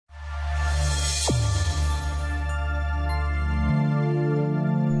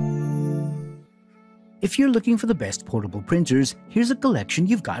If you're looking for the best portable printers, here's a collection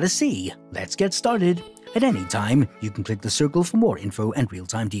you've gotta see. Let's get started. At any time, you can click the circle for more info and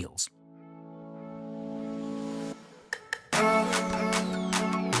real-time deals.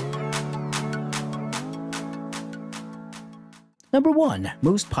 Number 1.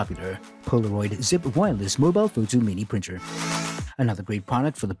 Most popular, Polaroid Zip Wireless Mobile Photo Mini Printer. Another great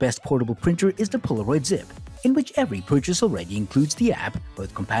product for the best portable printer is the Polaroid Zip, in which every purchase already includes the app,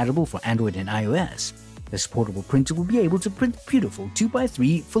 both compatible for Android and iOS. This portable printer will be able to print beautiful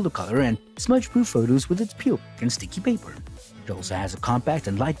 2x3 full-color and smudge-proof photos with its pure and sticky paper. It also has a compact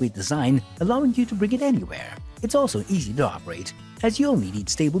and lightweight design, allowing you to bring it anywhere. It's also easy to operate, as you only need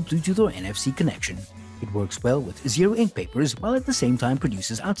stable Bluetooth or NFC connection. It works well with zero ink papers while at the same time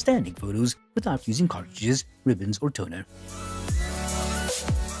produces outstanding photos without using cartridges, ribbons, or toner.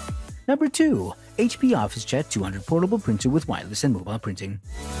 Number 2. HP OfficeJet 200 Portable Printer with Wireless and Mobile Printing.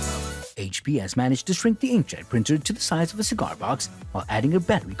 HP has managed to shrink the inkjet printer to the size of a cigar box while adding a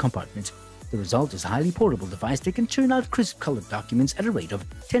battery compartment. The result is a highly portable device that can churn out crisp colored documents at a rate of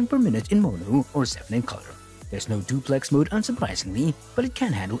 10 per minute in mono or 7 in color. There's no duplex mode unsurprisingly, but it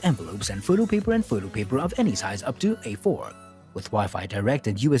can handle envelopes and photo paper of any size up to A4. With Wi-Fi Direct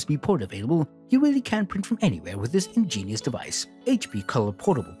and USB port available, you really can print from anywhere with this ingenious device. HP Color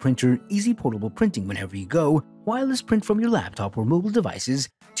Portable Printer, easy portable printing whenever you go, wireless print from your laptop or mobile devices,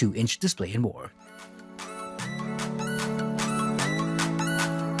 2-inch display and more.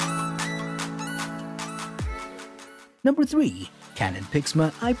 Number 3. Canon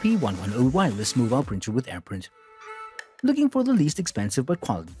PIXMA IP110 Wireless Mobile Printer with AirPrint. Looking for the least expensive but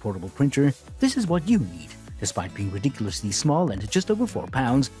quality portable printer, this is what you need. Despite being ridiculously small and just over 4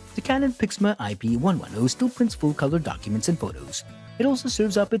 pounds, the Canon PIXMA IP110 still prints full-color documents and photos. It also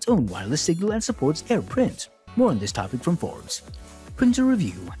serves up its own wireless signal and supports AirPrint. More on this topic from Forbes. Printer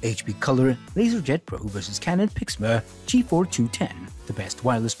review: HP Color LaserJet Pro vs Canon PIXMA G4 210, the best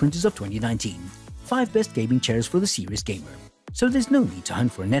wireless printers of 2019. 5 best gaming chairs for the serious gamer. So there's no need to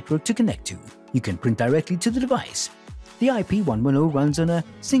hunt for a network to connect to. You can print directly to the device. The IP110 runs on a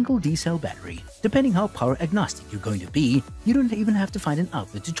single D-cell battery. Depending how power agnostic you're going to be, you don't even have to find an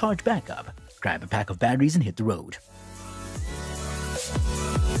outlet to charge back up. Grab a pack of batteries and hit the road.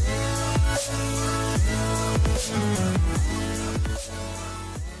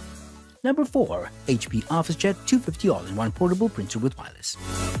 Number 4. HP OfficeJet 250 All-in-One Portable Printer with Wireless.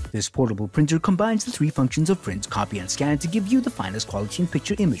 This portable printer combines the 3 functions of print, copy, and scan to give you the finest quality in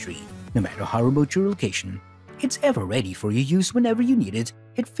picture imagery, no matter how remote your location. It's ever ready for your use whenever you need it.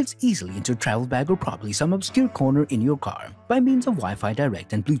 It fits easily into a travel bag or probably some obscure corner in your car by means of Wi-Fi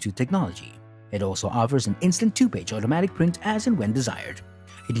Direct and Bluetooth technology. It also offers an instant 2-page automatic print as and when desired.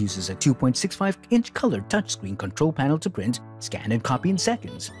 It uses a 2.65-inch colored touchscreen control panel to print, scan, and copy in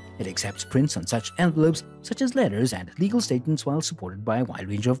seconds. It accepts prints on such envelopes such as letters and legal statements while supported by a wide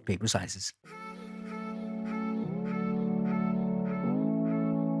range of paper sizes.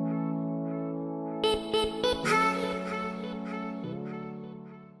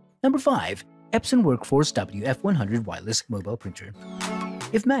 Number 5. Epson Workforce WF100 Wireless Mobile Printer.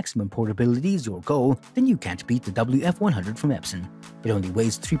 If maximum portability is your goal, then you can't beat the WF100 from Epson. It only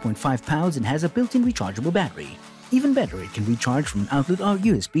weighs 3.5 pounds and has a built-in rechargeable battery. Even better, it can recharge from an outlet or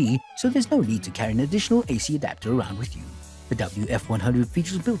USB, so there's no need to carry an additional AC adapter around with you. The WF100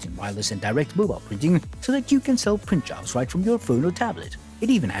 features built-in wireless and direct mobile printing so that you can self-print jobs right from your phone or tablet. It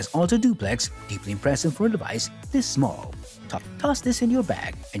even has auto-duplex, deeply impressive for a device this small. Toss this in your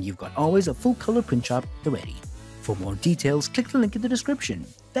bag, and you've got always a full-color print job ready. For more details, click the link in the description.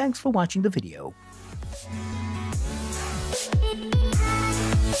 Thanks for watching the video.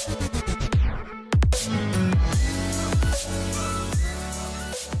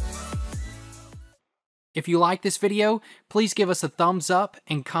 If you like this video, please give us a thumbs up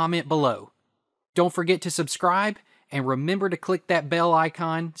and comment below. Don't forget to subscribe and remember to click that bell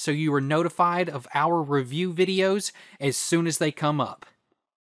icon so you are notified of our review videos as soon as they come up.